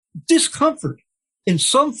discomfort in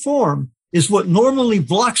some form is what normally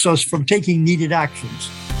blocks us from taking needed actions.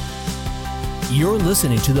 You're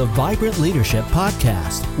listening to the Vibrant Leadership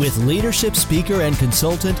Podcast with leadership speaker and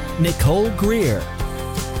consultant Nicole Greer.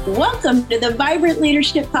 Welcome to the Vibrant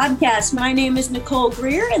Leadership Podcast. My name is Nicole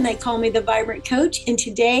Greer, and they call me the Vibrant Coach. And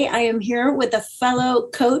today I am here with a fellow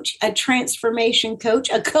coach, a transformation coach,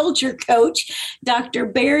 a culture coach, Dr.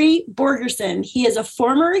 Barry Borgerson. He is a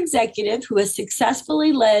former executive who has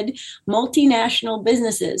successfully led multinational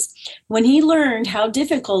businesses. When he learned how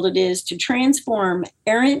difficult it is to transform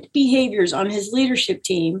errant behaviors on his leadership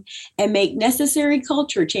team and make necessary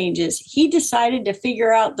culture changes, he decided to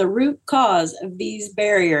figure out the root cause of these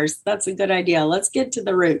barriers. That's a good idea. Let's get to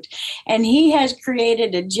the root. And he has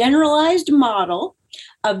created a generalized model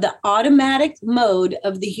of the automatic mode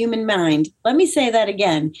of the human mind. Let me say that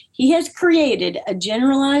again. He has created a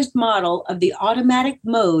generalized model of the automatic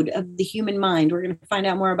mode of the human mind. We're going to find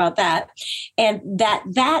out more about that. And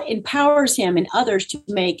that empowers him and others to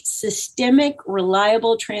make systemic,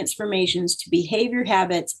 reliable transformations to behavior,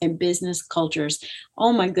 habits, and business cultures.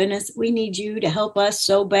 Oh my goodness, we need you to help us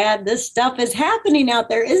so bad. This stuff is happening out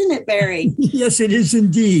there, isn't it, Barry? Yes, it is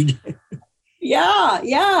indeed.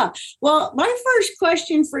 Yeah. Well, my first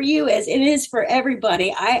question for you is, it is for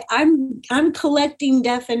everybody. I'm collecting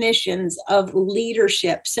definitions of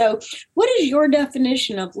leadership. So what is your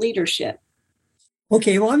definition of leadership?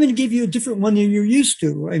 Okay, well, I'm going to give you a different one than you're used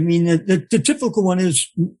to. I mean, the typical one is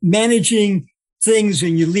managing things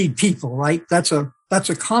and you lead people, right? That's a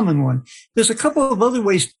common one. There's a couple of other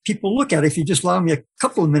ways people look at it, if you just allow me a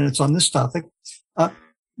couple of minutes on this topic.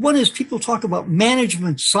 One is people talk about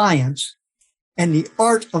management science and the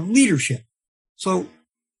art of leadership. So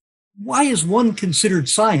why is one considered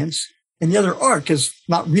science and the other art? Because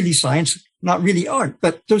not really science, not really art,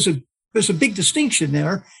 but there's a big distinction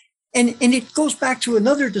there. And it goes back to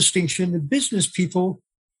another distinction that business people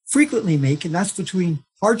frequently make, and that's between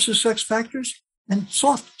hard success factors and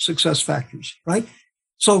soft success factors, right?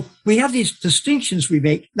 So we have these distinctions we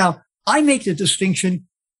make. Now, I make the distinction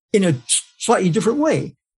in a slightly different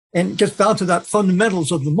way, and it gets down to that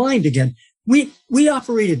fundamentals of the mind again. We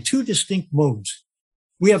operate in two distinct modes.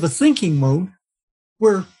 We have a thinking mode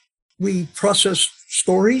where we process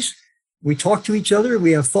stories, we talk to each other,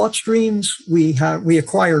 we have thought streams, we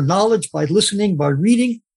acquire knowledge by listening, by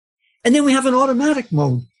reading. And then we have an automatic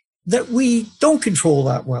mode that we don't control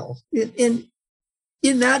that well. In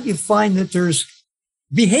that, you find that there's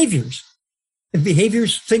behaviors,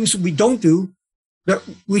 things that we don't do that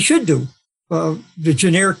we should do. The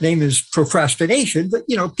generic name is procrastination, but,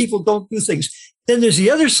 people don't do things. Then there's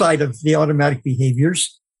the other side of the automatic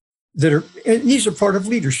behaviors and these are part of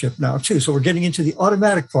leadership now too. So we're getting into the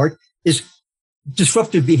automatic part is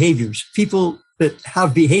disruptive behaviors. People that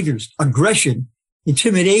have behaviors, aggression,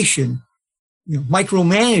 intimidation,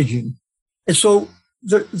 micromanaging. And so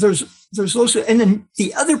there's those, and then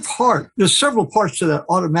the other part, there's several parts to that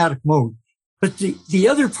automatic mode, but the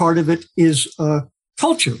other part of it is,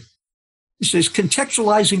 culture. It's this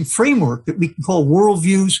contextualizing framework that we can call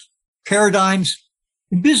worldviews, paradigms.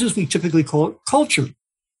 In business, we typically call it culture.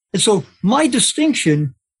 And so my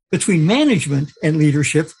distinction between management and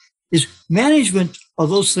leadership is management of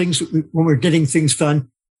those things that when we're getting things done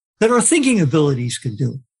that our thinking abilities can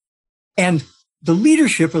do. And the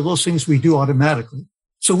leadership are those things we do automatically.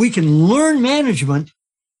 So we can learn management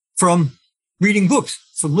from reading books,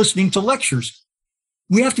 from listening to lectures.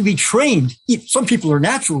 We have to be trained. Some people are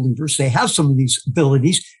natural leaders. They have some of these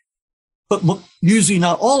abilities, but usually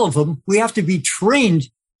not all of them. We have to be trained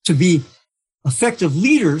to be effective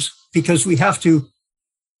leaders because we have to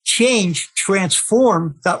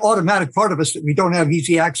transform that automatic part of us that we don't have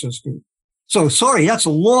easy access to. So sorry, that's a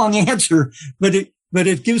long answer, but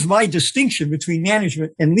it gives my distinction between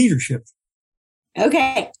management and leadership.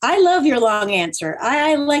 Okay. I love your long answer.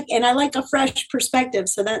 I like a fresh perspective.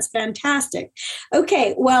 So that's fantastic.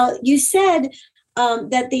 Okay. Well, you said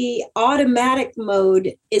that the automatic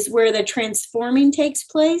mode is where the transforming takes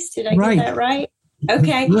place. Did I get that right?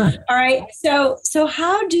 Okay. Right. All right. So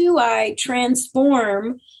how do I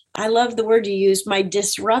transform? I love the word you used, my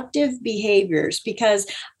disruptive behaviors, because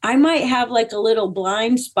I might have like a little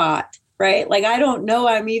blind spot, right? Like, I don't know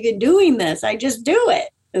I'm even doing this. I just do it.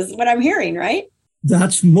 This is what I'm hearing, right?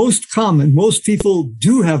 That's most common. Most people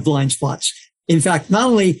do have blind spots. In fact,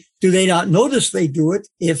 not only do they not notice they do it,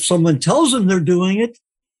 if someone tells them they're doing it,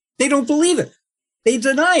 they don't believe it. They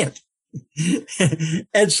deny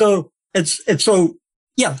it. So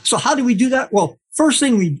how do we do that? Well, first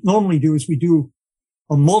thing we normally do is we do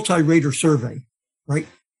a multi-rater survey, right?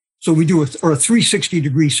 So we do a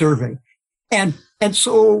 360-degree survey. And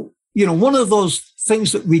so, one of those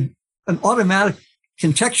things that an automatic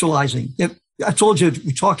contextualizing. I told you,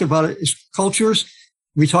 we talk about it as cultures.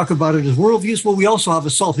 We talk about it as worldviews. Well, we also have a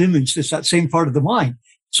self-image. That's that same part of the mind.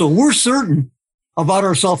 So we're certain about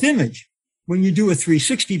our self-image. When you do a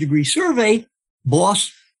 360-degree survey,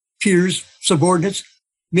 boss, peers, subordinates,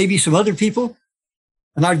 maybe some other people,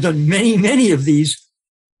 and I've done many, many of these,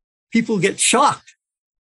 people get shocked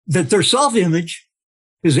that their self-image,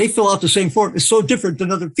 because they fill out the same form, is so different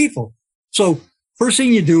than other people. So first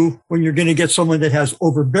thing you do when you're going to get someone that has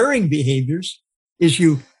overbearing behaviors is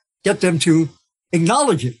you get them to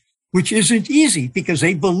acknowledge it, which isn't easy because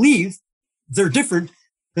they believe they're different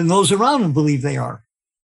than those around them believe they are.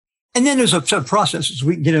 And then there's a set of processes.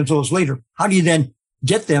 We can get into those later. How do you then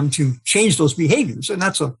get them to change those behaviors? And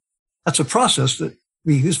that's a process that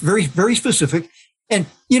we use, very, very specific. And,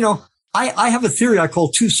 I have a theory I call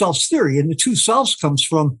two selves theory, and the two selves comes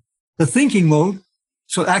from the thinking mode.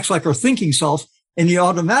 So it acts like our thinking self, and the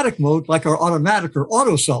automatic mode, like our automatic or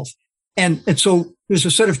auto self. And so there's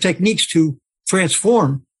a set of techniques to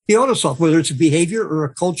transform the auto self, whether it's a behavior or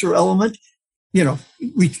a culture element, or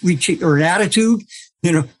an attitude,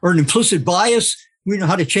 or an implicit bias. We know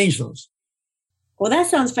how to change those. Well, that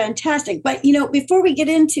sounds fantastic. But, before we get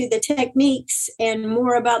into the techniques and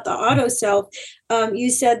more about the auto self,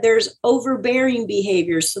 you said there's overbearing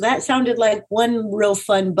behaviors. So that sounded like one real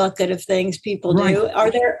fun bucket of things people do. Right.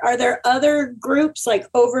 Are there other groups like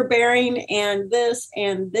overbearing and this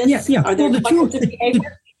and this? Yeah. Are there buckets of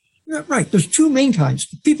behavior? Right. There's two main kinds.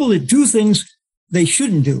 The people that do things they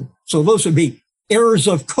shouldn't do. So those would be errors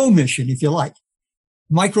of commission, if you like.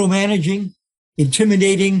 Micromanaging,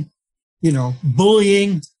 intimidating,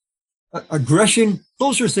 bullying, aggression.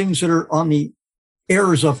 Those are things that are on the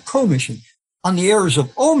errors of commission. On the errors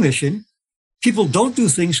of omission, people don't do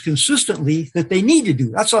things consistently that they need to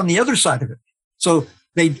do. That's on the other side of it. So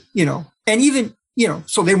they, and even,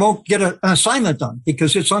 so they won't get an assignment done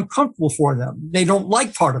because it's uncomfortable for them. They don't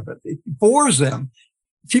like part of it. It bores them.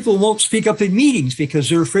 People won't speak up in meetings because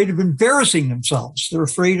they're afraid of embarrassing themselves. They're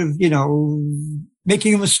afraid of,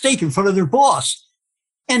 making a mistake in front of their boss.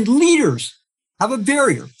 And leaders have a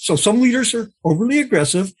barrier. So some leaders are overly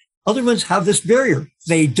aggressive. Other ones have this barrier.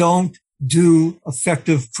 They don't do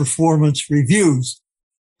effective performance reviews.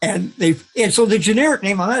 And so the generic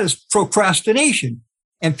name on that is procrastination.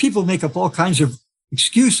 And people make up all kinds of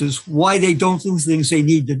excuses why they don't do things they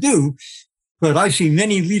need to do. But I've seen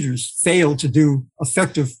many leaders fail to do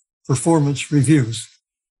effective performance reviews.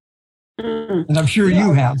 And I'm sure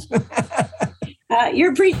you have.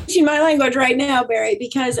 You're preaching my language right now, Barry,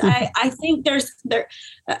 because I think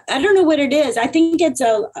I don't know what it is. I think it's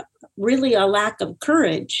really a lack of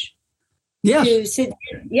courage. Yes.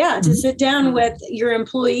 To sit down with your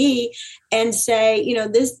employee and say,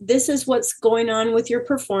 this is what's going on with your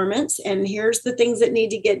performance, and here's the things that need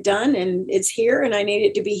to get done, and it's here, and I need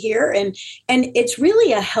it to be here, and it's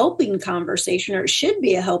really a helping conversation, or it should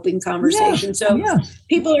be a helping conversation.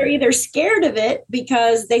 People are either scared of it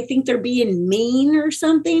because they think they're being mean or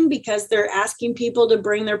something because they're asking people to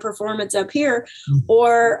bring their performance up here,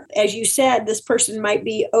 or as you said, this person might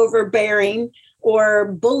be overbearing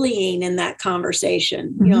or bullying in that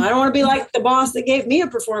conversation. I don't want to be like the boss that gave me a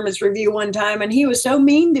performance review one time and he was so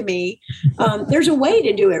mean to me. There's a way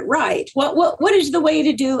to do it right. What is the way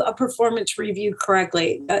to do a performance review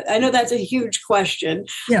correctly? I know that's a huge question.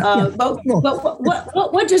 But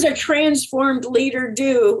what does a transformed leader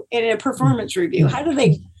do in a performance review? How do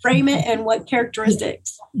they frame it, and what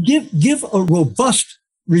characteristics? Give a robust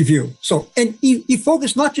review. So, and you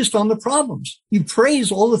focus not just on the problems. You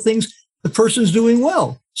praise all the things the person's doing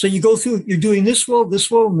well. So you go through, you're doing this well, and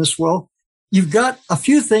this well. You've got a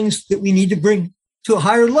few things that we need to bring to a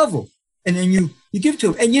higher level. And then you give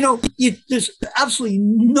to them. And, there's absolutely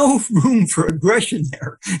no room for aggression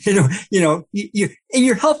there. And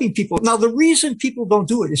you're helping people. Now, the reason people don't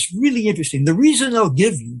do it is really interesting. The reason they'll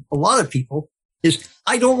give you, a lot of people, is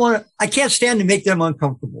I can't stand to make them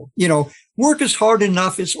uncomfortable. Work is hard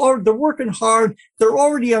enough. They're working hard. They're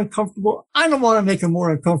already uncomfortable. I don't want to make them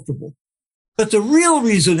more uncomfortable. But the real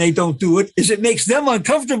reason they don't do it is it makes them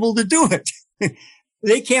uncomfortable to do it.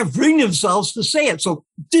 They can't bring themselves to say it. So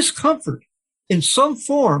discomfort in some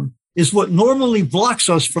form is what normally blocks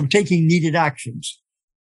us from taking needed actions.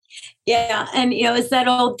 Yeah. And, it's that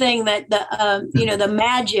old thing that the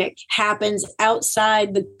magic happens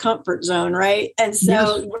outside the comfort zone, right? And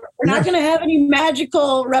so we're not going to have any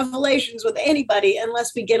magical revelations with anybody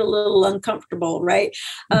unless we get a little uncomfortable, right?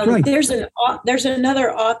 Right. There's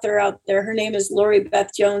another author out there. Her name is Lori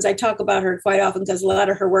Beth Jones. I talk about her quite often because a lot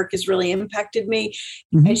of her work has really impacted me.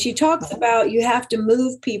 And she talks about you have to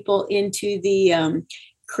move people into the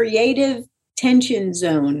creative tension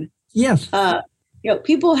zone. Yes.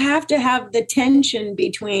 People have to have the tension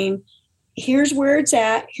between here's where it's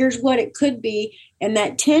at, here's what it could be. And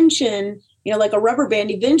that tension, like a rubber band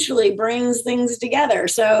eventually brings things together.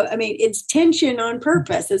 So, it's tension on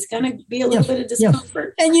purpose. It's going to be a little bit of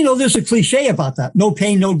discomfort. Yes. And, there's a cliche about that. No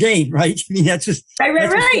pain, no gain, right? That's just.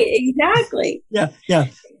 Right. Exactly. Yeah.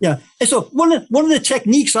 And so one of the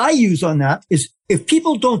techniques I use on that is if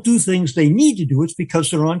people don't do things they need to do, it's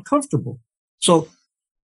because they're uncomfortable. So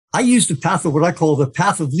I use the path of what I call the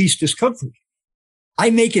path of least discomfort. I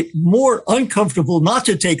make it more uncomfortable not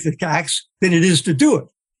to take the tax than it is to do it.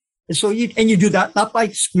 And so you do that not by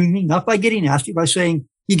screaming, not by getting nasty, by saying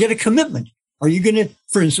you get a commitment. Are you going to,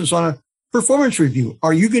 for instance, on a performance review,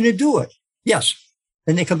 are you going to do it? Yes.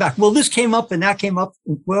 And they come back. Well, this came up and that came up.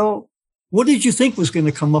 Well, what did you think was going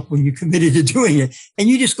to come up when you committed to doing it? And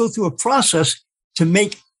you just go through a process to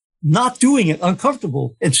make not doing it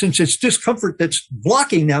uncomfortable. And since it's discomfort that's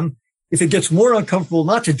blocking them, if it gets more uncomfortable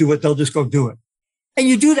not to do it, they'll just go do it. And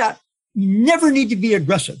you do that. You never need to be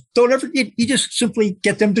aggressive. You just simply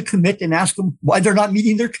get them to commit and ask them why they're not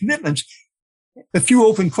meeting their commitments. A few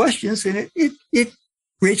open questions and it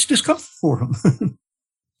creates discomfort for them.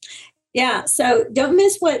 Yeah. So don't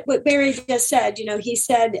miss what Barry just said. He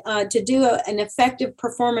said to do an effective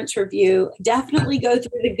performance review, definitely go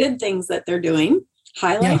through the good things that they're doing,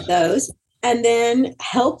 highlight those, and then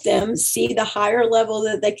help them see the higher level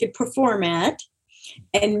that they could perform at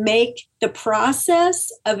and make the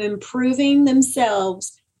process of improving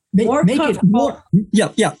themselves more comfortable. Make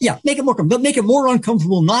it more comfortable, but make it more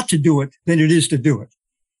uncomfortable not to do it than it is to do it.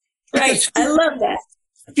 Right. I love that.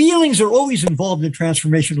 Feelings are always involved in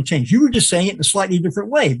transformational change. You were just saying it in a slightly different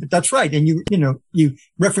way, but that's right. And you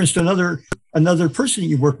referenced another person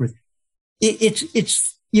you work with.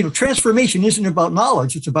 It's transformation isn't about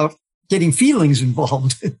knowledge. It's about getting feelings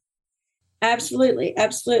involved. Absolutely.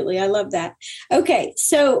 Absolutely. I love that. Okay.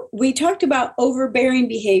 So we talked about overbearing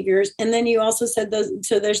behaviors. And then you also said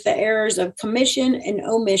so there's the errors of commission and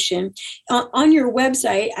omission. On your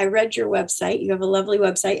website, I read your website. You have a lovely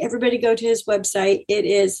website. Everybody go to his website. It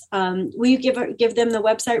is, will you give them the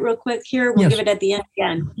website real quick here? We'll give it at the end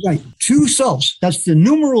again. Right. 2 Selfs. That's the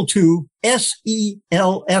numeral 2 SELFS.com.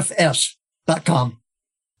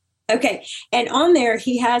 Okay. And on there,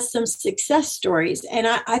 he has some success stories. And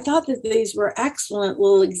I thought that these were excellent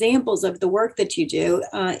little examples of the work that you do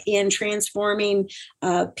in transforming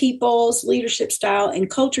people's leadership style and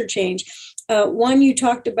culture change. One, you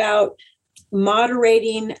talked about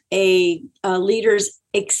moderating a leader's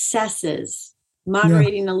excesses. A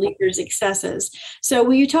leader's excesses. So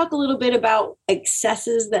will you talk a little bit about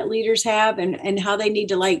excesses that leaders have and how they need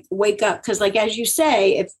to wake up? Because as you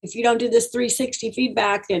say, if you don't do this 360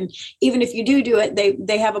 feedback, and even if you do it,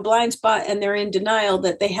 they have a blind spot and they're in denial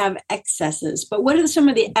that they have excesses. But what are some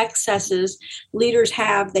of the excesses leaders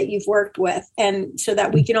have that you've worked with? And so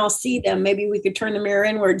that we can all see them, maybe we could turn the mirror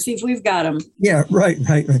inward and see if we've got them. Yeah, right.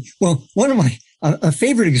 Well, one of my a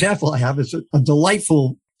favorite example I have is a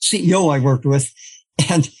delightful CEO I worked with,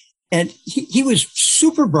 and he was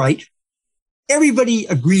super bright. Everybody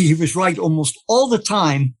agreed he was right almost all the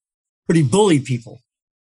time, but he bullied people.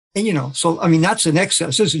 And so that's an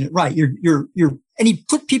excess, isn't it? Right. And he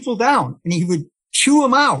put people down and he would chew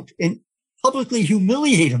them out and publicly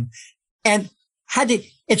humiliate them. And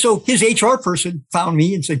so his HR person found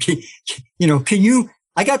me and said,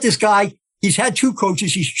 I got this guy. He's had 2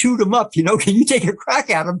 coaches. He's chewed them up. Can you take a crack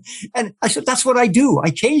at him? And I said, that's what I do. I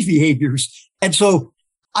change behaviors. And so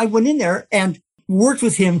I went in there and worked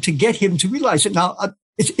with him to get him to realize it. Now,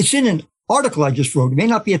 it's in an article I just wrote. It may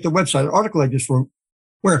not be at the website, an article I just wrote,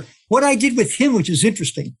 where what I did with him, which is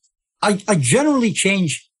interesting, I generally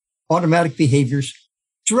change automatic behaviors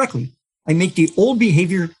directly. I make the old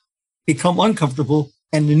behavior become uncomfortable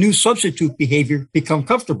and the new substitute behavior become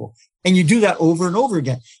comfortable. And you do that over and over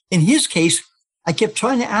again. In his case, I kept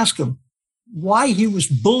trying to ask him why he was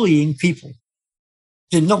bullying people.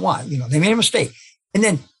 Didn't know why, they made a mistake. And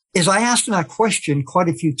then as I asked him that question quite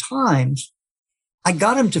a few times, I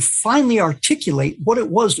got him to finally articulate what it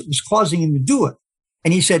was that was causing him to do it.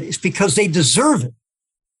 And he said, it's because they deserve it.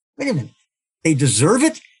 Wait a minute. They deserve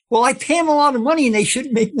it? Well, I pay them a lot of money and they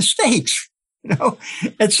shouldn't make mistakes.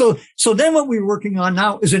 And so then what we're working on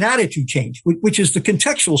now is an attitude change, which is the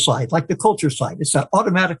contextual side, like the culture side. It's that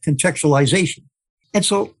automatic contextualization. And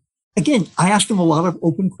so again, I asked him a lot of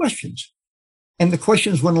open questions, and the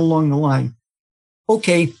questions went along the line.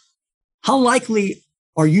 Okay, how likely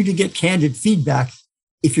are you to get candid feedback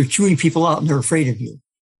if you're chewing people out and they're afraid of you?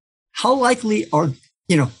 How likely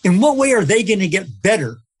in what way are they going to get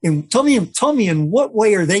better? And tell me in what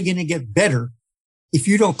way are they going to get better if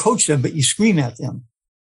you don't coach them, but you scream at them?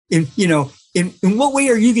 In what way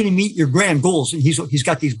are you going to meet your grand goals? And he's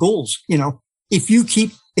got these goals,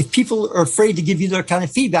 if people are afraid to give you the kind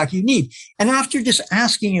of feedback you need. And after just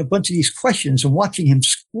asking a bunch of these questions and watching him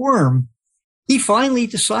squirm, he finally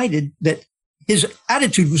decided that his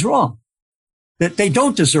attitude was wrong, that they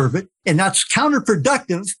don't deserve it. And that's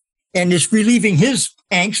counterproductive. And it's relieving his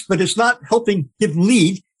angst, but it's not helping him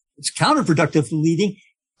lead. It's counterproductive to leading.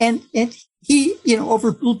 And he, over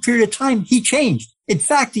a little period of time, he changed. In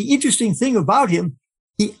fact, the interesting thing about him,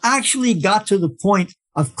 he actually got to the point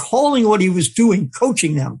of calling what he was doing,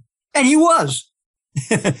 coaching them. And he was.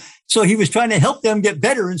 So he was trying to help them get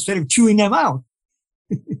better instead of chewing them out.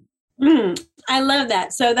 I love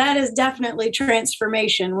that. So that is definitely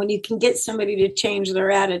transformation when you can get somebody to change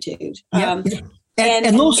their attitude. Yeah.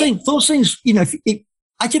 And those things,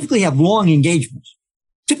 I typically have long engagements,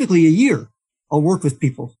 typically a year. I'll work with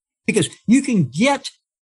people because you can get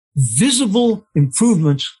visible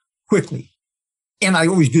improvements quickly. And I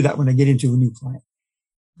always do that when I get into a new client.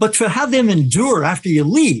 But to have them endure after you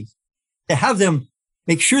leave, to have them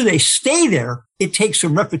make sure they stay there, it takes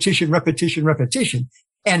some repetition.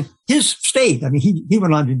 And his stayed. I mean, he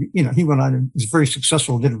went on and was very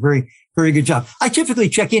successful, did a very, very good job. I typically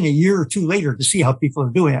check in a year or two later to see how people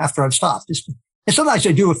are doing after I've stopped. And sometimes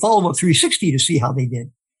I do a follow-up 360 to see how they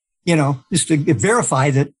did, just to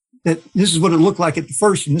verify that this is what it looked like at the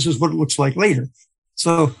first and this is what it looks like later.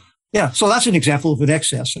 So, yeah, so that's an example of an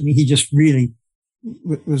excess. I mean, he just really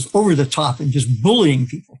was over the top and just bullying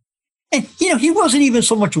people. And, he wasn't even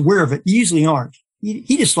so much aware of it. You usually aren't.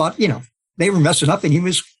 He just thought, they were messing up and he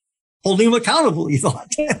was holding them accountable, he thought.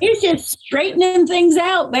 He's just straightening things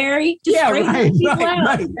out, Barry. Just straightening people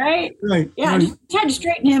out, right? Yeah, just had to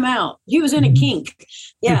straighten him out. He was in a kink.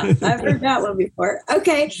 Yeah, I've heard that one before.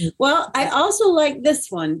 Okay, well, I also like this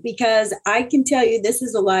one because I can tell you this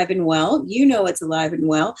is alive and well. It's alive and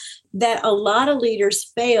well, that a lot of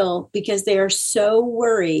leaders fail because they are so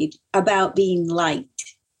worried about being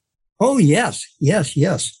liked. Oh, yes.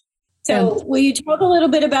 So will you talk a little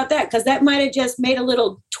bit about that? Because that might have just made a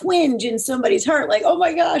little twinge in somebody's heart, like, oh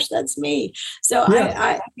my gosh, that's me. So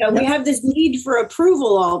we have this need for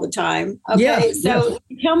approval all the time. Okay.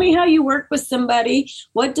 Tell me how you work with somebody.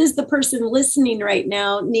 What does the person listening right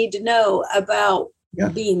now need to know about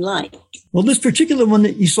being liked? Well, this particular one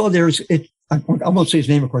that you saw there I won't say his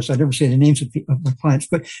name, of course. I never say the names of my clients,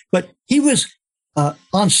 but he was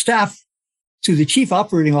on staff to the chief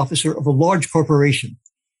operating officer of a large corporation.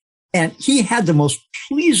 And he had the most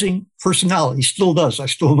pleasing personality. He still does. I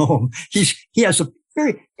still know him. He has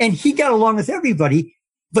and he got along with everybody,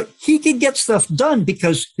 but he could get stuff done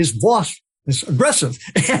because his boss is aggressive.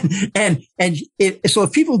 So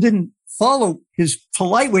if people didn't follow his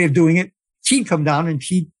polite way of doing it, she'd come down and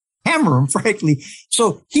she'd hammer him, frankly.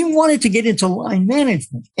 So he wanted to get into line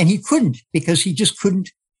management and he couldn't because he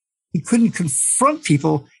couldn't confront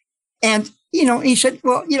people. And, he said,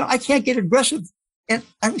 well, I can't get aggressive. And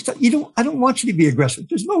I was thought, I don't want you to be aggressive.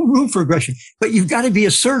 There's no room for aggression, but you've got to be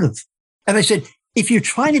assertive. And I said, if you're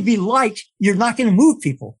trying to be liked, you're not going to move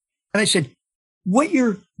people. And I said, what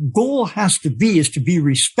your goal has to be is to be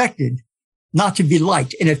respected, not to be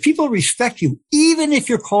liked. And if people respect you, even if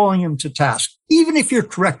you're calling them to task, even if you're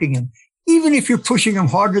correcting them, even if you're pushing them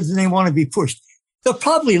harder than they want to be pushed, they'll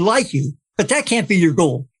probably like you, but that can't be your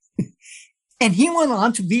goal. And he went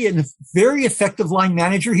on to be a very effective line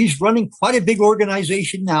manager. He's running quite a big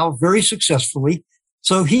organization now, very successfully.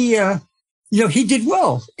 So he did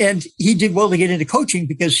well. And he did well to get into coaching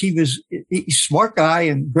because he's a smart guy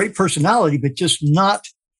and great personality, but just not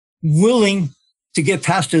willing to get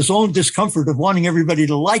past his own discomfort of wanting everybody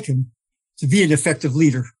to like him to be an effective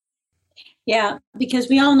leader. Yeah, because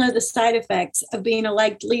we all know the side effects of being a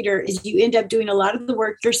liked leader is you end up doing a lot of the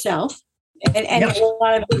work yourself. And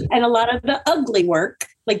a lot of the ugly work,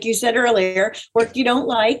 like you said earlier, work you don't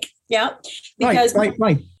like. Yeah. Because, right.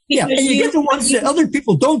 Yeah. And you get the ones that other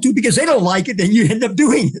people don't do because they don't like it, and you end up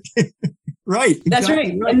doing it. Right. That's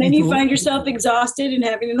exactly right. And then you find yourself exhausted and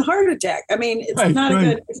having a heart attack. I mean, it's not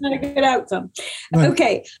a good outcome. Right.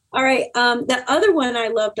 Okay. All right. The other one I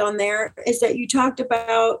loved on there is that you talked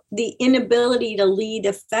about the inability to lead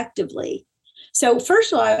effectively. So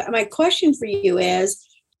first of all, my question for you is,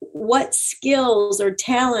 what skills or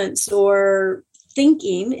talents or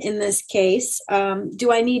thinking in this case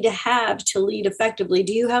do I need to have to lead effectively?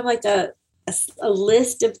 Do you have like a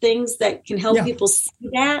list of things that can help people see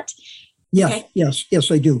that? Yes, okay. yes,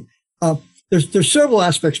 I do. There's several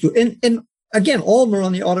aspects to it, and again, all of them are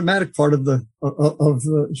on the automatic part of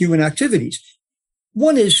the human activities.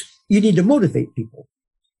 One is you need to motivate people,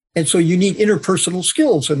 and so you need interpersonal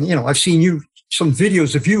skills. And I've seen you some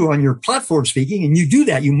videos of you on your platform speaking, and you do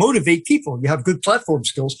that. You motivate people. You have good platform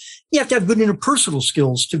skills. You have to have good interpersonal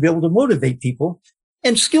skills to be able to motivate people.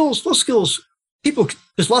 And skills, those skills,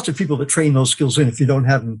 there's lots of people that train those skills in if you don't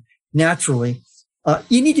have them naturally.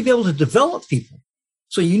 You need to be able to develop people.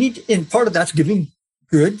 So you need, and part of that's giving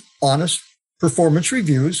good, honest performance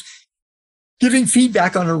reviews, giving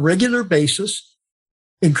feedback on a regular basis,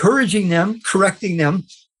 encouraging them, correcting them.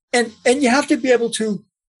 And you have to be able to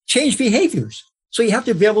change behaviors. So you have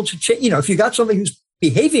to be able to change, if you got somebody who's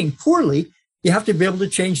behaving poorly, you have to be able to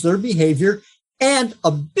change their behavior. And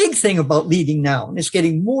a big thing about leading now, and it's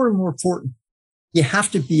getting more and more important, you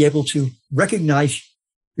have to be able to recognize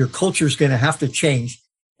your culture is going to have to change,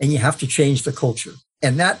 and you have to change the culture.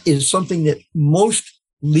 And that is something that most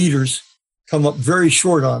leaders come up very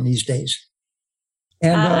short on these days.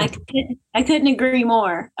 And I couldn't agree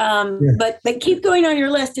more. But keep going on your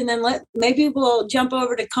list, and then maybe we'll jump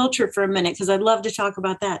over to culture for a minute, because I'd love to talk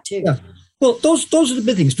about that too. Yeah. Well, those are the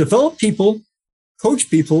big things: develop people, coach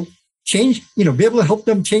people, change. Be able to help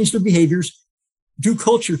them change their behaviors, do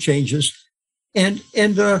culture changes, and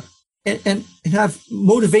have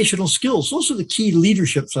motivational skills. Those are the key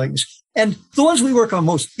leadership things, and the ones we work on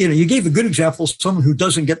most. You gave a good example of someone who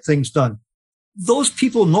doesn't get things done. Those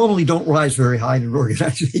people normally don't rise very high in an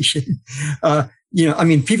organization.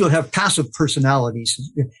 People that have passive personalities.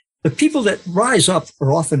 The people that rise up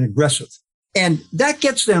are often aggressive. And that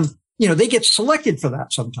gets them, they get selected for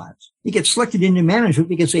that sometimes. They get selected into management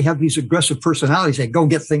because they have these aggressive personalities. They go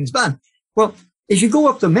get things done. Well, as you go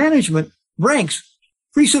up the management ranks,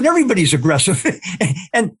 pretty soon everybody's aggressive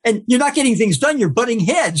and you're not getting things done. You're butting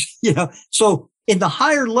heads, So in the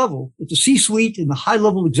higher level, at the C-suite and the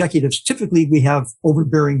high-level executives, typically we have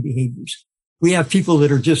overbearing behaviors. We have people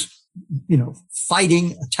that are just,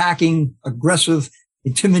 fighting, attacking, aggressive,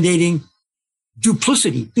 intimidating,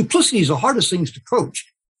 duplicity. Duplicity is the hardest things to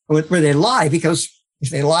coach, where they lie, because if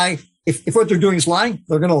they lie, if what they're doing is lying,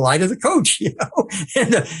 they're going to lie to the coach,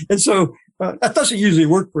 and so that doesn't usually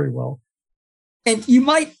work very well. And you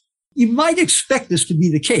might expect this to be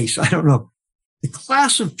the case. I don't know. The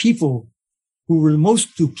class of people who are the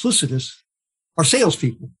most duplicitous are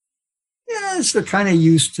salespeople. Yes, they're kind of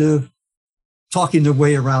used to talking their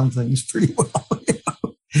way around things pretty well.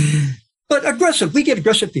 But aggressive, we get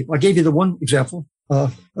aggressive people. I gave you the one example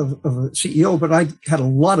of a CEO, but I had a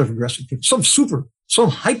lot of aggressive people. Some super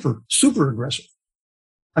aggressive.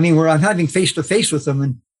 Where I'm having face to face with them,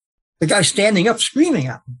 and the guy's standing up screaming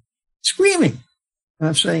at me, and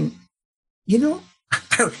I'm saying, you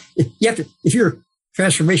have to, if you're a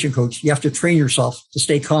transformation coach, you have to train yourself to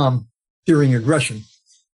stay calm during aggression.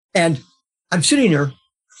 And I'm sitting there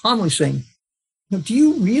calmly saying, do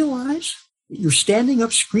you realize that you're standing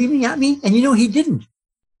up screaming at me? And he didn't.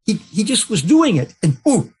 He just was doing it. And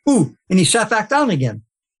and he sat back down again.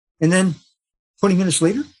 And then 20 minutes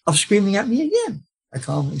later, I'm screaming at me again. I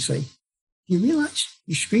calmly say, do you realize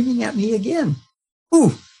you're screaming at me again?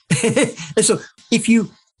 Ooh. And so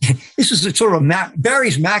this is a sort of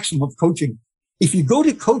Barry's maxim of coaching. If you go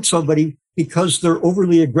to coach somebody because they're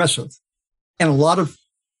overly aggressive, and a lot of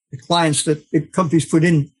the clients that the companies put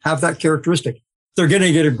in have that characteristic, they're going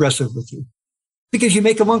to get aggressive with you because you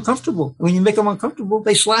make them uncomfortable. When you make them uncomfortable,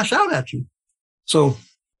 they slash out at you. So,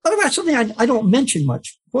 by the way, that's something I don't mention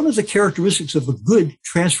much. One of the characteristics of a good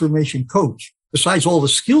transformation coach, besides all the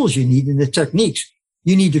skills you need and the techniques,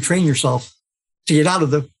 you need to train yourself to get out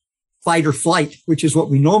of the fight or flight, which is what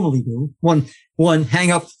we normally do. One,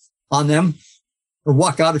 hang up on them or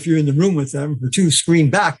walk out if you're in the room with them, or two, scream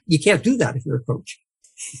back. You can't do that if you're a coach.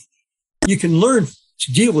 You can learn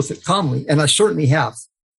to deal with it calmly, and I certainly have,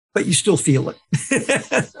 but you still feel it.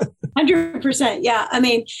 100%. Yeah.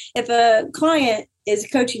 If a client is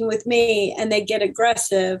coaching with me and they get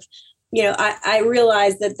aggressive, I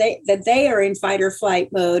realize that they are in fight or flight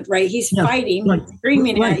mode, right? He's fighting,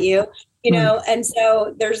 screaming at you, and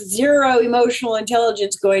so there's zero emotional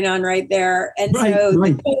intelligence going on right there. And so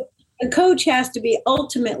the coach has to be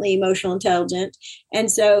ultimately emotional intelligent.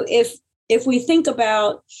 And so if we think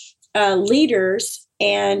about leaders,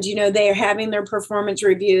 and, they're having their performance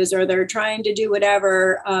reviews, or they're trying to do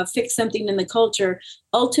whatever, fix something in the culture.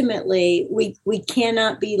 Ultimately, we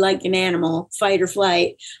cannot be like an animal, fight or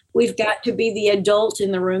flight. We've got to be the adult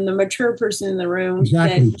in the room, the mature person in the room that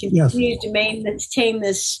continues to maintain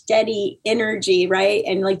this steady energy, right?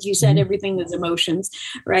 And like you said, everything is emotions,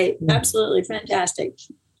 right? Mm-hmm. Absolutely fantastic.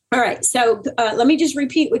 All right. So let me just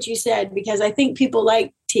repeat what you said, because I think people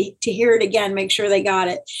like to hear it again, make sure they got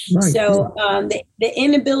it. Right. So the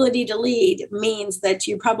inability to lead means that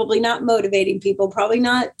you're probably not motivating people, probably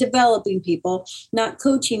not developing people, not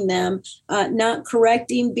coaching them, not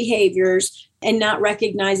correcting behaviors, and not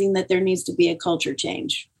recognizing that there needs to be a culture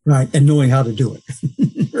change. Right. And knowing how to do it.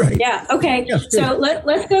 Right. Yeah. Okay. Yeah, so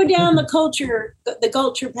let's go down the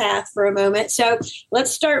culture path for a moment. So let's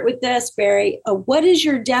start with this, Barry. What is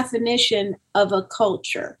your definition of a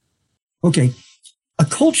culture? Okay. A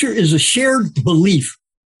culture is a shared belief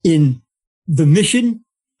in the mission,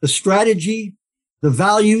 the strategy, the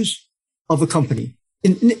values of a company.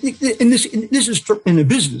 And this is in a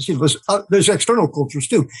business. There's external cultures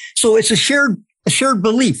too. So it's a shared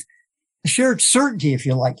belief, a shared certainty, if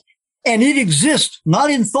you like. And it exists not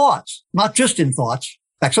in thoughts, not just in thoughts.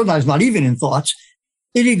 In fact, sometimes not even in thoughts.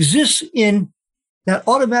 It exists in that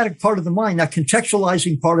automatic part of the mind, that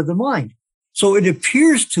contextualizing part of the mind. So it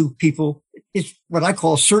appears to people, it's what I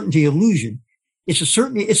call certainty illusion. It's a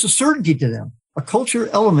certainty to them. A culture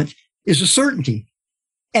element is a certainty.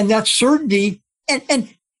 And that certainty, and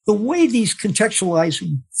the way these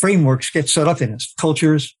contextualizing frameworks get set up in us,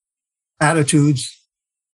 cultures, attitudes,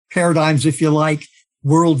 paradigms, if you like,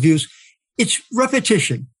 worldviews, it's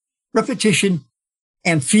repetition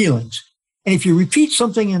and feelings. And if you repeat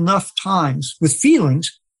something enough times with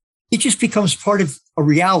feelings, it just becomes part of a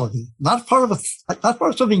reality, not part of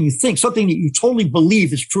something you think, something that you totally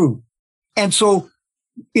believe is true. And so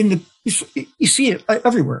you see it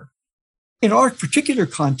everywhere. In our particular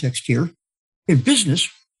context here, in business,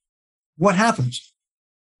 what happens?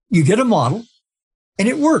 You get a model and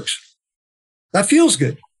it works. That feels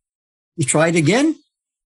good. You try it again.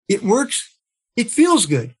 It works. It feels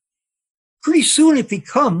good. Pretty soon it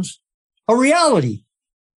becomes a reality.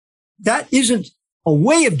 That isn't a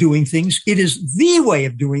way of doing things. It is the way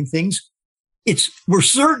of doing things. We're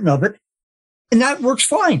certain of it. And that works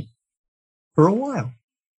fine for a while.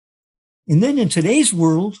 And then in today's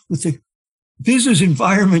world, with the business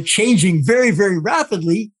environment changing very, very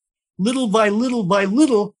rapidly, little by little by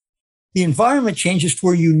little, the environment changes to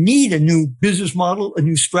where you need a new business model, a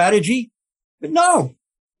new strategy. But no,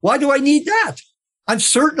 why do I need that? I'm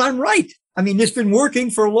certain I'm right. I mean, it's been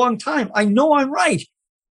working for a long time. I know I'm right.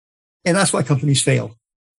 And that's why companies fail.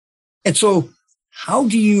 And so how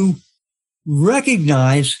do you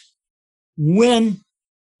recognize when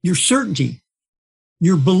your certainty,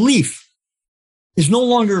 your belief is no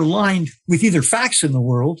longer aligned with either facts in the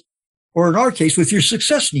world or, in our case, with your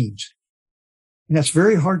success needs? And that's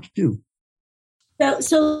very hard to do.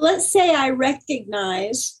 So let's say I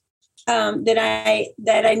recognize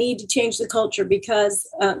that I need to change the culture, because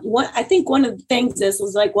I think one of the things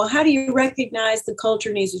was like, well, how do you recognize the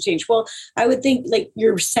culture needs to change? Well, I would think like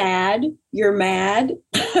you're sad, you're mad,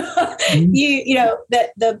 you know that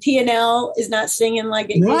the P&L is not singing like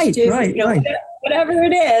it used to. Right. Whatever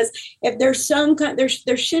it is, if there's some kind,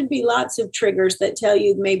 there should be lots of triggers that tell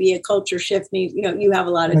you maybe a culture shift needs. You have a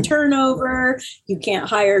lot of turnover, you can't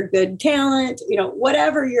hire good talent.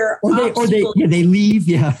 Whatever your obstacle, they leave.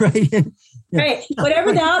 Yeah, right. Yeah. Right.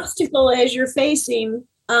 Whatever the obstacle is you're facing,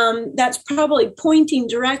 that's probably pointing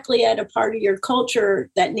directly at a part of your culture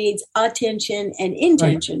that needs attention and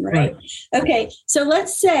intention. Right. Okay. So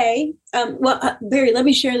let's say, Barry, let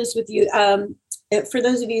me share this with you. For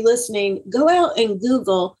those of you listening, go out and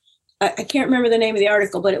Google, I can't remember the name of the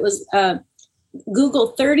article, but it was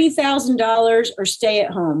Google $30,000 or stay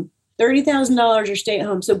at home. $30,000 or stay at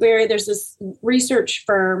home. So Barry, there's this research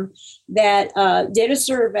firm that did a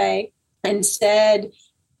survey and said,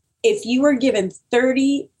 if you were given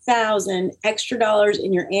 $30,000 extra dollars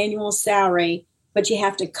in your annual salary, but you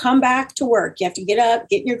have to come back to work. You have to get up,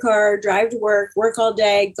 get in your car, drive to work all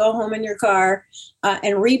day, go home in your car,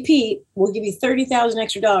 and repeat. We'll give you $30,000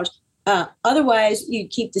 extra dollars. Otherwise, you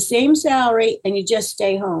keep the same salary and you just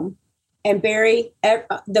stay home. And Barry,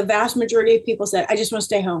 the vast majority of people said, I just want to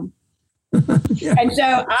stay home. Yeah. And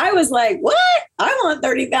so I was like, what? I want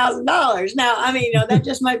 $30,000. Now, I mean, that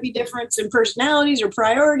just might be difference in personalities or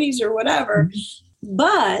priorities or whatever. Mm-hmm.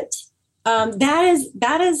 But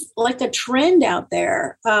that is like a trend out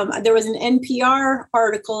there. There was an NPR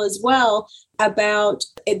article as well about,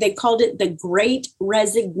 they called it the Great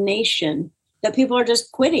Resignation, that people are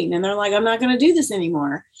just quitting and they're like, I'm not going to do this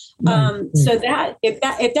anymore. So that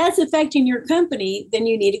if that's affecting your company, then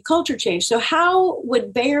you need a culture change. So how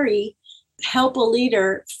would Barry help a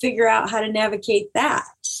leader figure out how to navigate that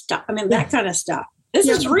stuff? I mean, that kind of stuff. This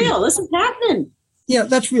is real. This is happening. Yeah,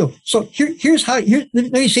 that's real. So here's how, let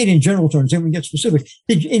me say it in general terms, then we get specific.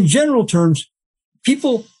 In general terms,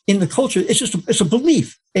 people in the culture, it's a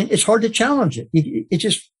belief, and it's hard to challenge it. It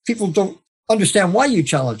just, people don't understand why you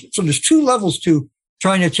challenge it. So there's two levels to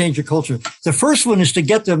trying to change a culture. The first one is to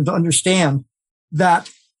get them to understand that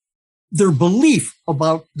their belief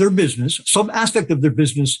about their business, some aspect of their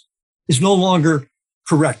business, is no longer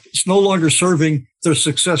correct. It's no longer serving their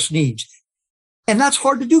success needs. And that's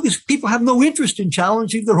hard to do because people have no interest in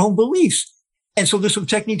challenging their own beliefs. And so there's some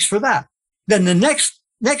techniques for that. Then the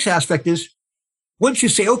next aspect is, once you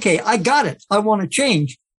say, okay, I got it, I want to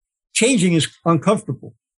change, changing is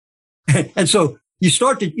uncomfortable. And so you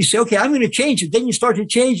say, okay, I'm going to change it. Then you start to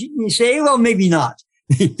change it and you say, well, maybe not.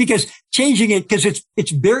 Because changing it, because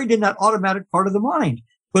it's buried in that automatic part of the mind.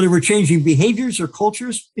 Whether we're changing behaviors or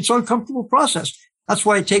cultures, it's an uncomfortable process. That's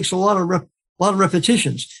why it takes a lot of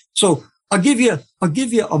repetitions. So I'll give you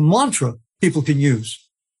a mantra people can use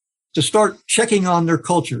to start checking on their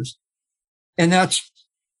cultures. And that's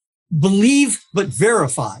believe, but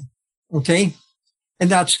verify. Okay.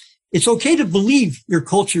 And it's okay to believe your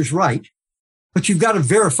culture's right, but you've got to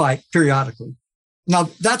verify it periodically. Now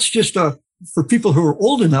that's just for people who are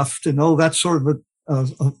old enough to know that's sort of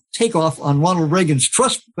a takeoff on Ronald Reagan's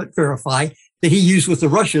trust but verify that he used with the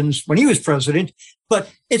Russians when he was president. But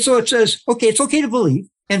so it says, okay, it's okay to believe.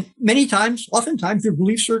 And oftentimes your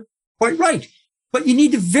beliefs are quite right, but you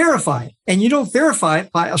need to verify it. And you don't verify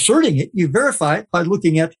it by asserting it. You verify it by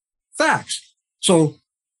looking at facts. So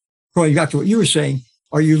going back to what you were saying,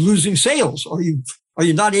 are you losing sales? Are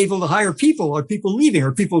you not able to hire people? Are people leaving?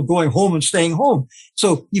 Are people going home and staying home?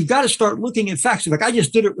 So you've got to start looking at facts. In fact, I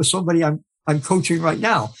just did it with somebody I'm coaching right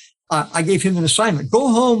now. I gave him an assignment.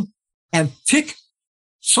 Go home and pick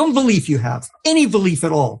some belief you have, any belief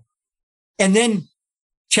at all, and then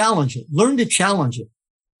challenge it. Learn to challenge it.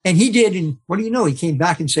 And he did. And what do you know? He came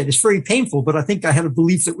back and said, it's very painful, but I think I had a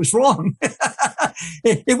belief that was wrong.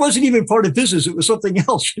 It wasn't even part of business. It was something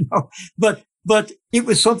else, but it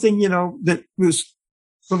was something, that was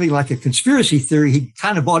something like a conspiracy theory he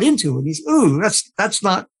kind of bought into. And he's, ooh, that's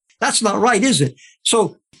not right, is it?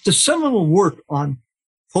 So the seminal work on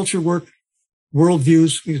culture work,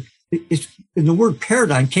 worldviews, and the word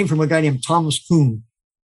paradigm came from a guy named Thomas Kuhn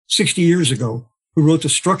 60 years ago, who wrote The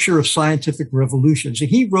Structure of Scientific Revolutions. And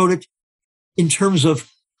he wrote it in terms of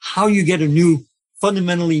how you get a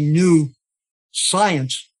fundamentally new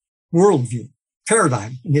science worldview,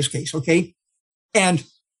 paradigm in this case, okay? And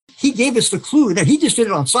he gave us the clue that he just did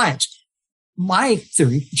it on science. My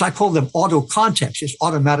theory, which I call them auto-context, is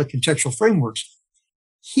automatic contextual frameworks.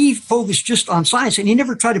 He focused just on science and he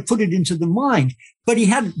never tried to put it into the mind, but he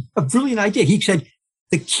had a brilliant idea. He said,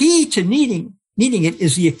 the key to needing it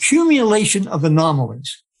is the accumulation of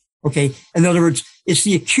anomalies. Okay. In other words, it's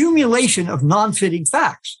the accumulation of non-fitting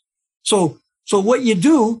facts. So what you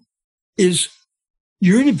do is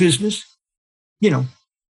you're in a business, one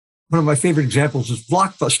of my favorite examples is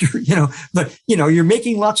Blockbuster, but you're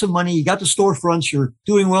making lots of money. You got the storefronts, you're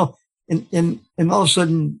doing well. And all of a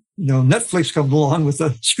sudden, Netflix comes along with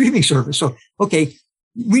a streaming service. So, okay,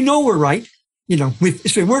 we know we're right.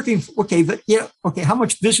 It's been working. Okay, but okay, how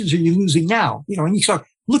much business are you losing now? And you start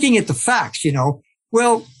looking at the facts,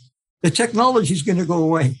 well, the technology is going to go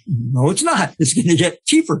away. No, it's not. It's going to get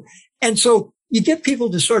cheaper. And so you get people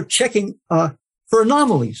to start checking, for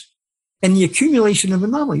anomalies and the accumulation of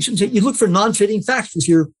anomalies. And so you look for non-fitting facts with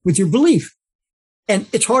your belief. And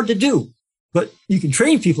it's hard to do, but you can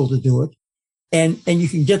train people to do it. And you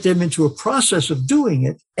can get them into a process of doing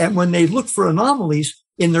it. And when they look for anomalies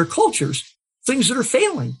in their cultures, things that are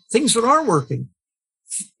failing, things that aren't working,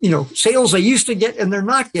 sales they used to get and they're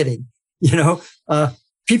not getting,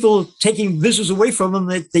 people taking business away from them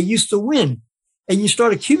that they used to win. And you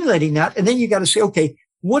start accumulating that. And then you got to say, okay,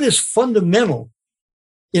 what is fundamental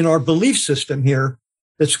in our belief system here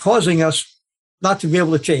that's causing us not to be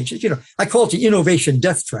able to change it? I call it the innovation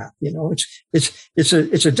death trap. It's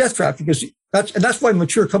a death trap because that's why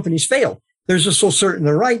mature companies fail. They're just so certain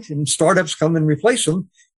they're right, and startups come and replace them.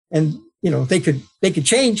 And, they could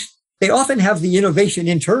change. They often have the innovation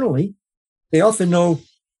internally. They often know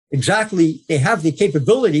exactly, they have the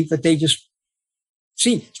capability, but they just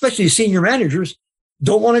especially senior managers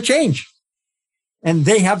don't want to change. And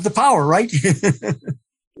they have the power, right?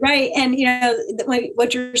 Right. And,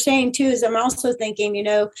 what you're saying, too, is I'm also thinking,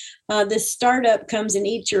 this startup comes and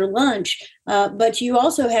eats your lunch, but you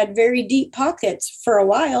also had very deep pockets for a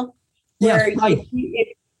while. Where yeah, right.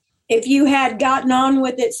 If you had gotten on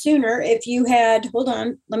with it sooner, if you had,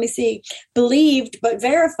 believed but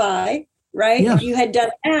verify, right? Yeah. If you had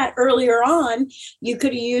done that earlier on, you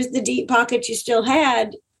could have used the deep pockets you still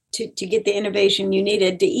had to get the innovation you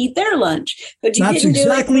needed to eat their lunch. But you That's didn't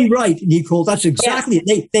exactly do it. right, Nicole. That's exactly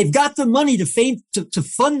it. They've got the money to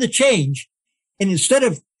fund the change. And instead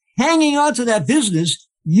of hanging on to that business,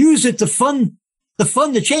 use it to fund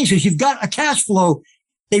the change, because you've got a cash flow.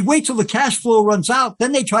 They wait till the cash flow runs out,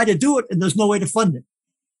 then they try to do it, and there's no way to fund it.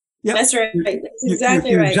 Yep. That's right. That's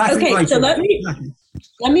exactly right. Exactly okay, right. So let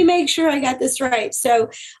me make sure I got this right. So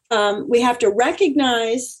we have to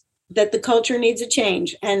recognize that the culture needs a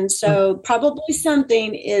change. And so probably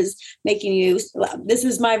something is making you, this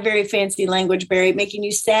is my very fancy language, Barry, making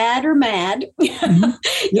you sad or mad.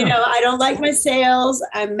 You know, I don't like my sales.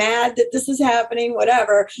 I'm mad that this is happening,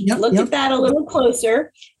 whatever. Look at that a little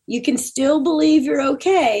closer. You can still believe you're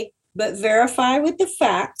okay, but verify with the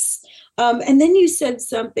facts. And then you said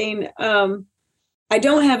something, I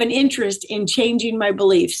don't have an interest in changing my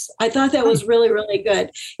beliefs. I thought that was really, really good.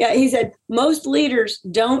 Yeah, he said most leaders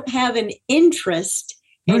don't have an interest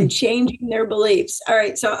in changing their beliefs. All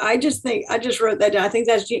right, so I just wrote that down. I think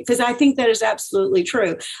that's because I think that is absolutely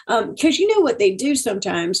true. Because you know what they do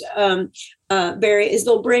sometimes, Barry, is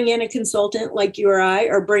they'll bring in a consultant like you or I,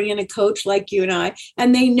 or bring in a coach like you and I,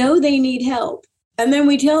 and they know they need help. And then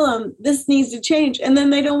we tell them this needs to change. And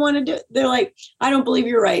then they don't want to do it. They're like, I don't believe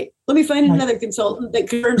you're right. Let me find another consultant that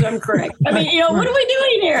confirms I'm correct. I mean, what are we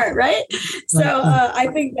doing here? Right. So I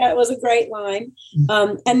think that was a great line.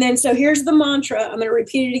 And then, so here's the mantra. I'm going to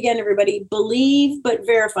repeat it again, everybody. Believe, but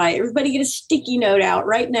verify. Everybody get a sticky note out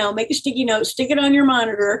right now. Make a sticky note, stick it on your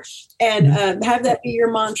monitor, and have that be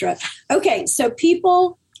your mantra. Okay. So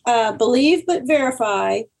people believe, but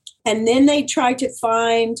verify. And then they try to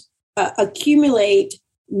accumulate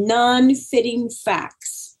non-fitting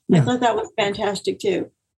facts. I thought that was fantastic too.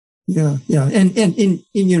 Yeah. And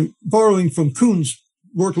in borrowing from Kuhn's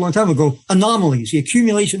work a long time ago, anomalies, the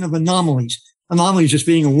accumulation of anomalies. Anomalies just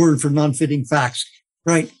being a word for non-fitting facts,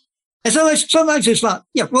 right? And sometimes it's not.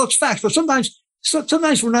 Yeah, well, it's facts, but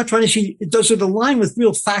sometimes we're not trying to see, does it align with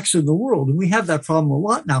real facts in the world? And we have that problem a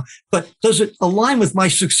lot now. But does it align with my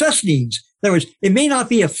success needs? In other words, it may not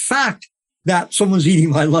be a fact that someone's eating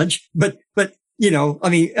my lunch, but I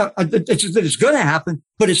mean, it's going to happen,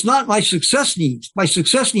 but it's not my success needs. My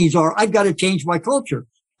success needs are, I've got to change my culture.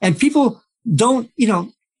 And people don't,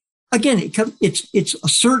 again, it's a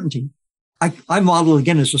certainty. I model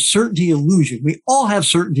again as a certainty illusion. We all have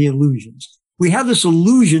certainty illusions. We have this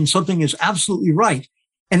illusion something is absolutely right.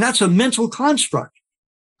 And that's a mental construct.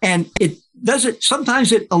 And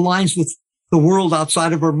sometimes it aligns with the world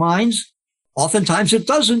outside of our minds. Oftentimes it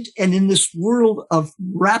doesn't. And in this world of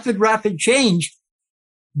rapid change,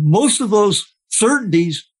 most of those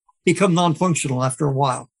certainties become non-functional after a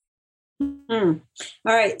while. All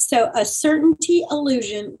right. So a certainty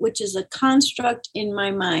illusion, which is a construct in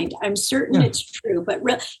my mind. I'm certain it's true, but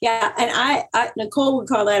and I Nicole would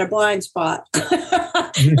call that a blind spot.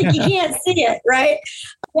 Like you can't see it, right?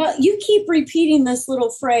 Well, you keep repeating this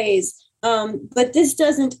little phrase, but this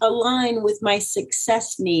doesn't align with my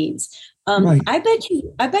success needs. Right. I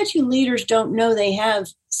bet you leaders don't know they have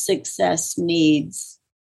success needs.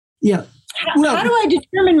 Yeah. How do I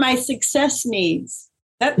determine my success needs?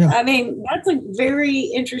 I mean, that's a very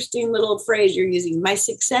interesting little phrase you're using. My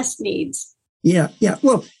success needs. Yeah.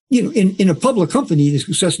 Well, in a public company, the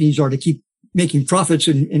success needs are to keep making profits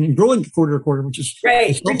and growing quarter to quarter, which is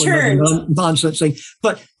returns. Nonsense thing.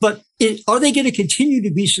 But are they going to continue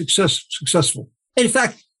to be successful? And in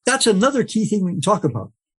fact, that's another key thing we can talk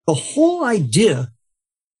about. The whole idea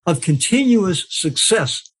of continuous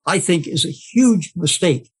success, I think, is a huge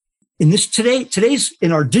mistake. In this today's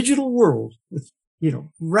in our digital world with,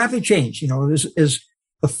 rapid change, as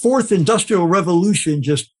the fourth industrial revolution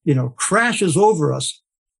just, crashes over us,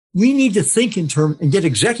 we need to think in terms and get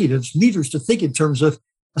executives, leaders to think in terms of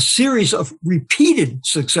a series of repeated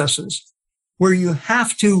successes where you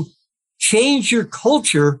have to change your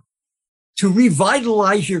culture to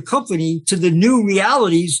revitalize your company to the new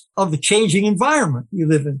realities of the changing environment you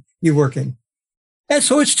live in, you work in. And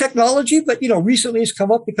so it's technology, but, recently it's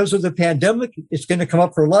come up because of the pandemic. It's going to come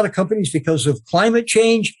up for a lot of companies because of climate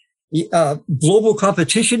change. Global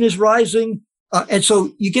competition is rising. And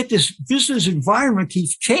so you get this business environment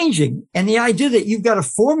keeps changing. And the idea that you've got a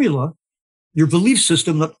formula, your belief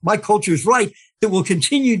system that my culture is right, that will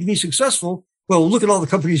continue to be successful. Well, look at all the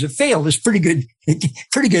companies that failed. There's pretty good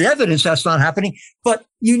evidence that's not happening. But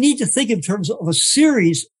you need to think in terms of a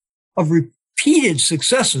series of repeated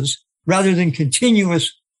successes rather than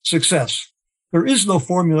continuous success. There is no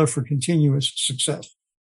formula for continuous success.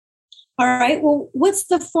 All right. Well, what's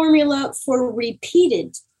the formula for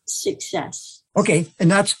repeated success? Okay. And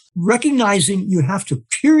that's recognizing you have to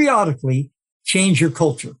periodically change your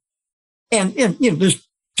culture. And there's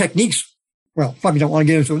techniques. Well, probably don't want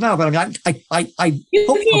to get into it now, but I mean, I You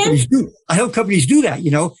hope can. companies do. I hope companies do that.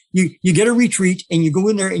 You know, you get a retreat and you go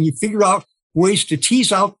in there and you figure out ways to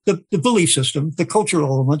tease out the belief system, the cultural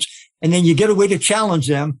elements, and then you get a way to challenge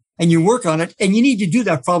them and you work on it. And you need to do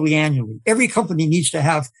that probably annually. Every company needs to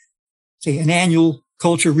have, say, an annual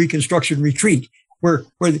culture reconstruction retreat where,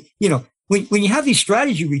 you know, when you have these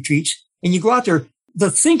strategy retreats and you go out there,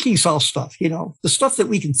 the thinking solves stuff, you know, the stuff that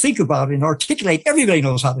we can think about and articulate, everybody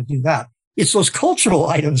knows how to do that. It's those cultural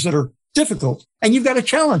items that are difficult and you've got to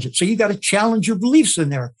challenge it. So you've got to challenge your beliefs in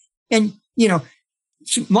there. And, you know,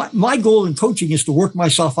 my goal in coaching is to work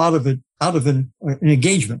myself out of an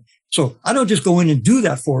engagement. So I don't just go in and do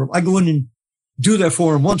that for them. I go in and do that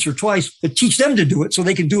for them once or twice, but teach them to do it so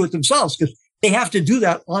they can do it themselves because they have to do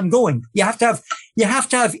that ongoing. You have to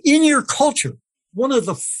have in your culture, one of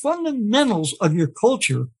the fundamentals of your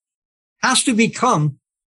culture has to become,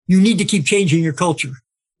 you need to keep changing your culture.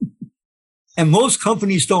 And most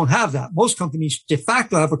companies don't have that. Most companies de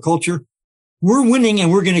facto have a culture. We're winning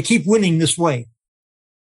and we're going to keep winning this way.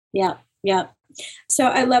 Yeah. Yeah. So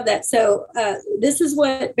I love that. So this is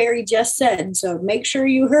what Barry just said. So make sure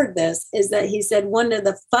you heard this, is that he said one of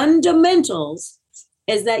the fundamentals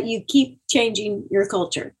is that you keep changing your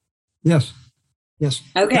culture. Yes. Yes.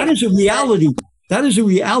 Okay. That is a reality. That is a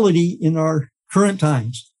reality in our current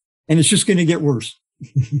times. And it's just going to get worse.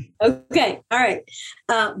 Okay. All right.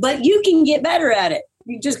 But you can get better at it.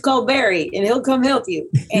 You just call Barry and he'll come help you.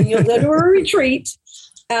 And you'll go to a retreat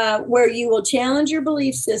where you will challenge your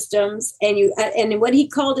belief systems. And what he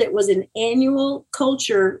called it was an annual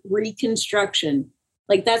culture reconstruction.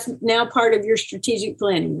 Like that's now part of your strategic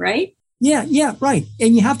planning, right? Yeah, right.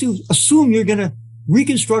 And you have to assume you're going to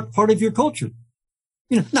reconstruct part of your culture.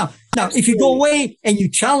 You know, now, if you go away and you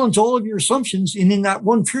challenge all of your assumptions and in that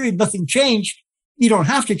one period, nothing changed, you don't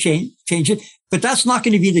have to change it, but that's not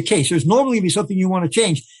going to be the case. There's normally going to be something you want to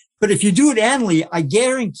change. But if you do it annually, I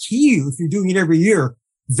guarantee you, if you're doing it every year,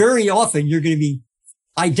 very often you're going to be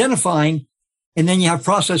identifying and then you have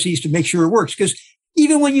processes to make sure it works. Because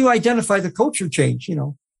even when you identify the culture change, you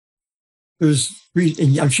know,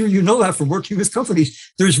 and I'm sure you know that from working with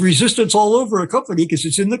companies, there's resistance all over a company because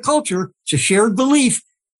it's in the culture. It's a shared belief.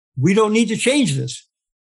 We don't need to change this.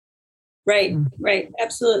 Right.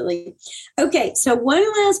 Absolutely. Okay. So one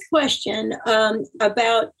last question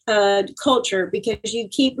about culture, because you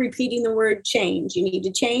keep repeating the word change. You need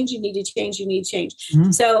to change, you need to change, you need to change.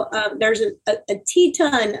 Mm-hmm. So there's a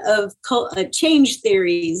ton of change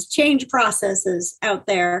theories, change processes out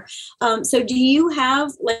there. So do you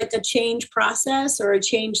have like a change process or a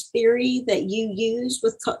change theory that you use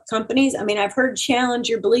with companies? I mean, I've heard challenge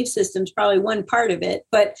your belief systems, probably one part of it,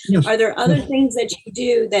 but yes. Are there other things that you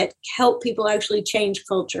do that help people actually change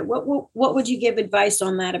culture? What would you give advice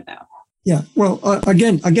on that about? Yeah, well,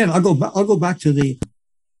 again, I'll go back to the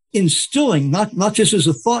instilling, not just as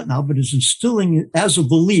a thought now, but as instilling as a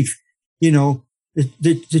belief. You know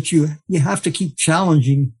that you have to keep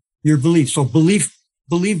challenging your beliefs. So believe,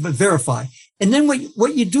 but verify. And then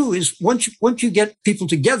what you do is once you get people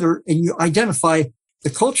together and you identify the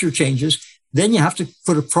culture changes, then you have to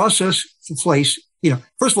put a process in place. You know,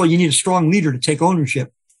 first of all, you need a strong leader to take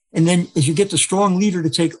ownership. And then as you get the strong leader to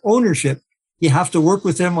take ownership, you have to work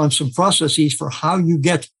with them on some processes for how you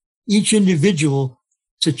get each individual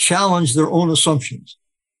to challenge their own assumptions.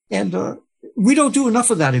 And we don't do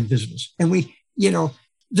enough of that in business. And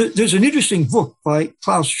there's an interesting book by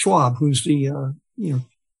Klaus Schwab, who's the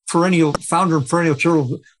perennial founder and perennial chair of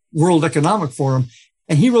the World Economic Forum.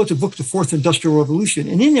 And he wrote the book, The Fourth Industrial Revolution.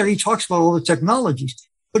 And in there, he talks about all the technologies,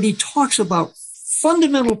 but he talks about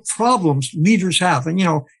fundamental problems leaders have. And,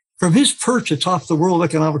 from his perch atop the World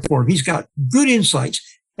Economic Forum, he's got good insights.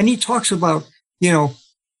 And he talks about,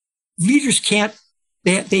 leaders can't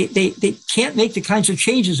make the kinds of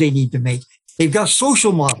changes they need to make. They've got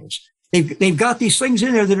social models. They've got these things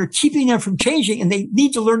in there that are keeping them from changing, and they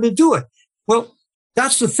need to learn to do it. Well,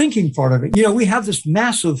 that's the thinking part of it. We have this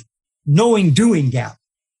massive knowing-doing gap.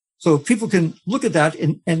 So people can look at that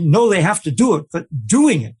and know they have to do it, but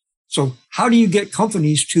doing it. So how do you get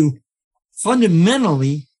companies to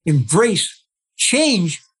fundamentally embrace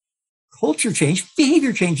change, culture change,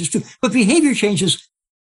 behavior changes too? But behavior changes,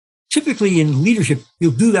 typically in leadership,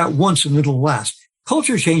 you'll do that once and it'll last.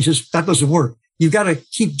 Culture changes, that doesn't work. You've got to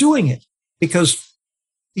keep doing it because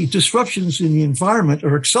the disruptions in the environment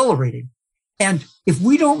are accelerating. And if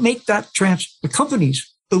we don't make that the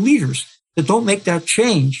companies, the leaders that don't make that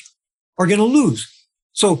change are going to lose.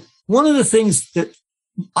 So one of the things that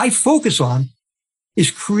I focus on is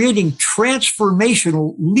creating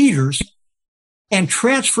transformational leaders and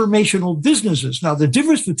transformational businesses. Now, the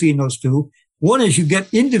difference between those two One is you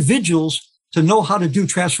get individuals to know how to do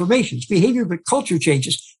transformations, behavior, but culture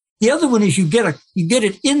changes. The other one is you get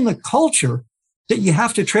it in the culture that you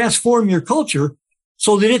have to transform your culture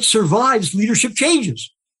so that it survives leadership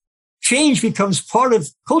changes. Change becomes part of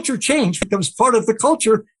culture, change becomes part of the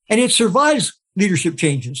culture, and it survives leadership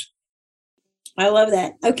changes. I love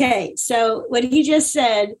that. Okay. So what he just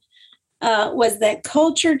said was that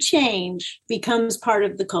culture change becomes part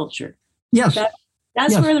of the culture. Yes.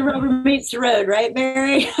 That's where the rubber meets the road, right,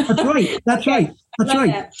 Barry? That's right. That's right. That's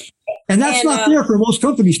right. That. And that's not there for most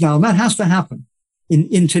companies now. And that has to happen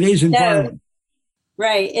in today's environment. No.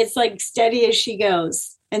 Right. It's like steady as she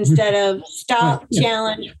goes instead of stop,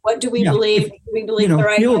 challenge. What do we believe? Do we believe the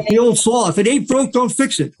right way? The old saw, if it ain't broke, don't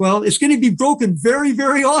fix it. Well, it's going to be broken very,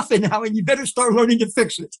 very often now, and you better start learning to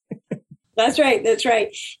fix it. That's right. That's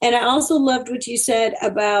right. And I also loved what you said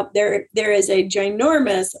about there is a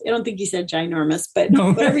ginormous, I don't think you said ginormous, but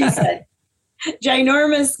whatever you said,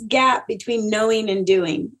 ginormous gap between knowing and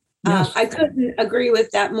doing. Yes. I couldn't agree with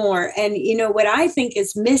that more. And, what I think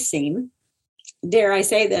is missing, dare I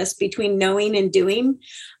say this, between knowing and doing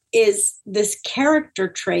is this character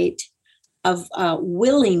trait of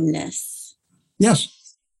willingness.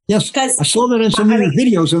 Yes. Yes. I saw that in some of your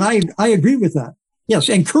videos, and I agree with that. Yes.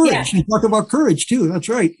 And courage. Yeah. You talk about courage too. That's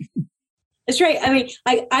right. That's right. I mean,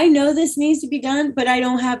 I know this needs to be done, but I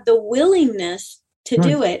don't have the willingness to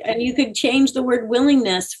do it. And you could change the word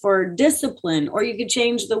willingness for discipline, or you could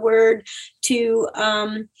change the word to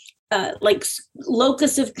like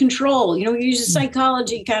locus of control. You use a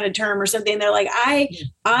psychology kind of term or something. They're like, I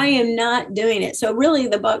am not doing it. So really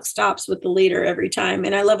the buck stops with the leader every time.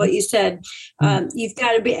 And I love what you said. You've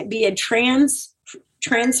got to be a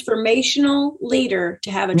transformational leader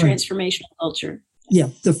to have a transformational culture. Yeah.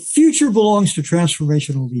 The future belongs to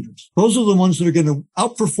transformational leaders. Those are the ones that are going to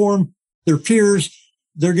outperform their peers.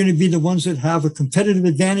 They're going to be the ones that have a competitive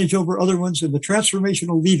advantage over other ones. And the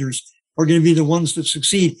transformational leaders are going to be the ones that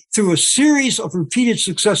succeed through a series of repeated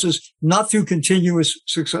successes, not through continuous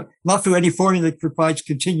success, not through any formula that provides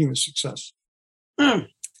continuous success. I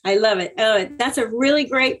love it. Oh, that's a really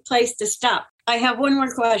great place to stop. I have one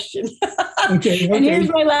more question. Okay. And here's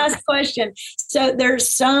my last question. So there's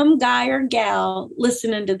some guy or gal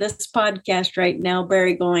listening to this podcast right now,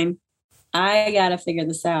 Barry, going, I got to figure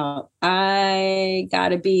this out. I got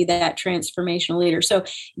to be that transformational leader. So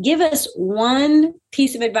give us one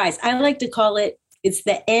piece of advice. I like to call it, it's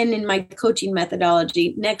the N in my coaching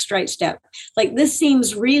methodology, next right step. Like this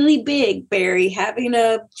seems really big, Barry, having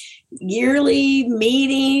a yearly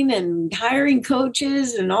meeting and hiring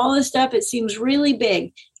coaches and all this stuff. It seems really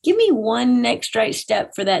big. Give me one next right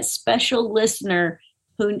step for that special listener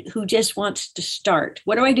who just wants to start.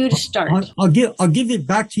 What do I do to start? I'll give it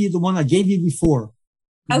back to you, the one I gave you before.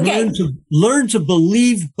 Okay. Learn to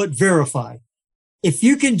believe but verify. If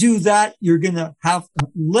you can do that, you're going to have a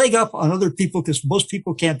leg up on other people, because most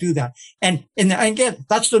people can't do that. And again,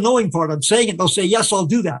 that's the knowing part. I'm saying it. They'll say, yes, I'll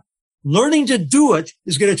do that. Learning to do it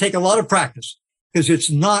is going to take a lot of practice, because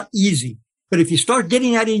it's not easy. But if you start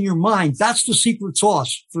getting that in your mind, that's the secret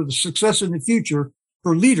sauce for the success in the future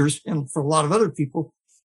for leaders and for a lot of other people.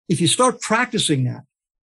 If you start practicing that,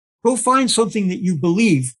 go find something that you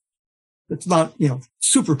believe that's not,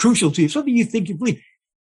 super crucial to you, something you think you believe.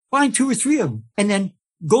 Find 2 or 3 of them, and then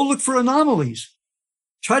go look for anomalies.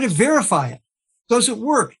 Try to verify it. Does it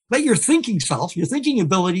work? Let your thinking self, your thinking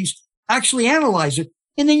abilities, actually analyze it,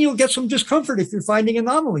 and then you'll get some discomfort if you're finding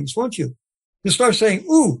anomalies, won't you? You'll start saying,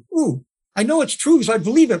 ooh, I know it's true because I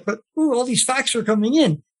believe it, but all these facts are coming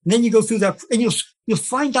in. And then you go through that, and you'll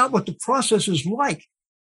find out what the process is like.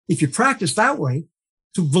 If you practice that way,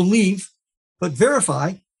 to believe but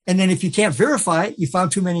verify. And then if you can't verify it, you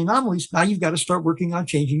found too many anomalies. Now you've got to start working on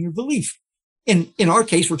changing your belief. In our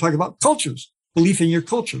case, we're talking about cultures, belief in your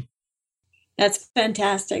culture. That's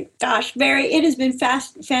fantastic. Gosh, Barry, it has been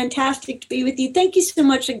fantastic to be with you. Thank you so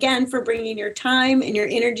much again for bringing your time and your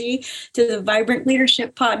energy to the Vibrant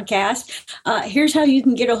Leadership Podcast. Here's how you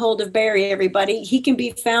can get a hold of Barry, everybody. He can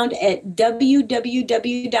be found at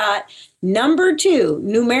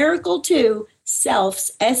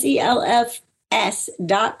selfs,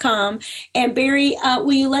 SELFS.com. And Barry,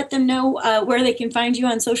 will you let them know where they can find you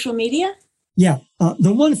on social media? Yeah.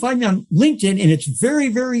 The one find me on LinkedIn, and it's very,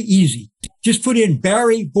 very easy. Just put in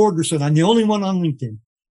Barry Borgerson. I'm the only one on LinkedIn.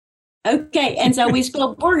 Okay. And so we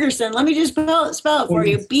spell Borgerson. Let me just spell it for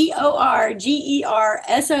you.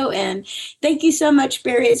 Borgerson. Thank you so much,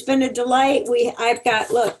 Barry. It's been a delight. I've got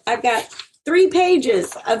 3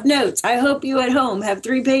 pages of notes. I hope you at home have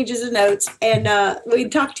 3 pages of notes, and we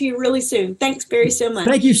talk to you really soon. Thanks, Barry, so much.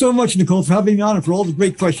 Thank you so much, Nicole, for having me on and for all the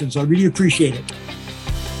great questions. I really appreciate it.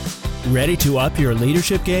 Ready to up your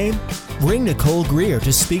leadership game? Bring Nicole Greer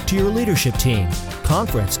to speak to your leadership team,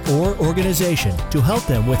 conference, or organization to help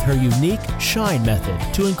them with her unique SHINE method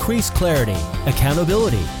to increase clarity,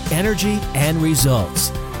 accountability, energy, and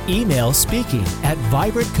results. Email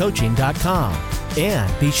speaking@vibrantcoaching.com.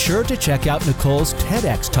 And be sure to check out Nicole's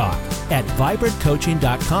TEDx Talk at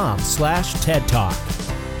vibrantcoaching.com/TED Talk.